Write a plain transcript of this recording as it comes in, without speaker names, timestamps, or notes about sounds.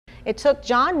It took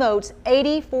John Moats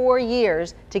 84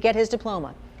 years to get his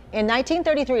diploma. In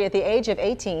 1933, at the age of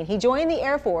 18, he joined the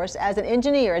Air Force as an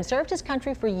engineer and served his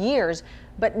country for years,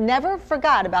 but never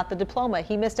forgot about the diploma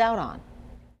he missed out on.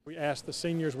 We asked the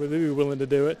seniors would they be willing to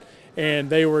do it, and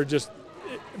they were just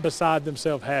beside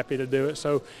themselves happy to do it.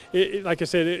 So, like I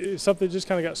said, something just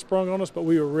kind of got sprung on us, but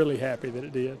we were really happy that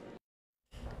it did.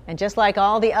 And just like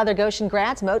all the other Goshen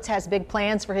grads, Moats has big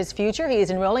plans for his future. He is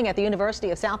enrolling at the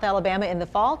University of South Alabama in the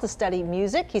fall to study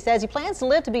music. He says he plans to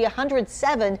live to be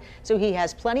 107, so he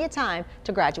has plenty of time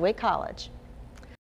to graduate college.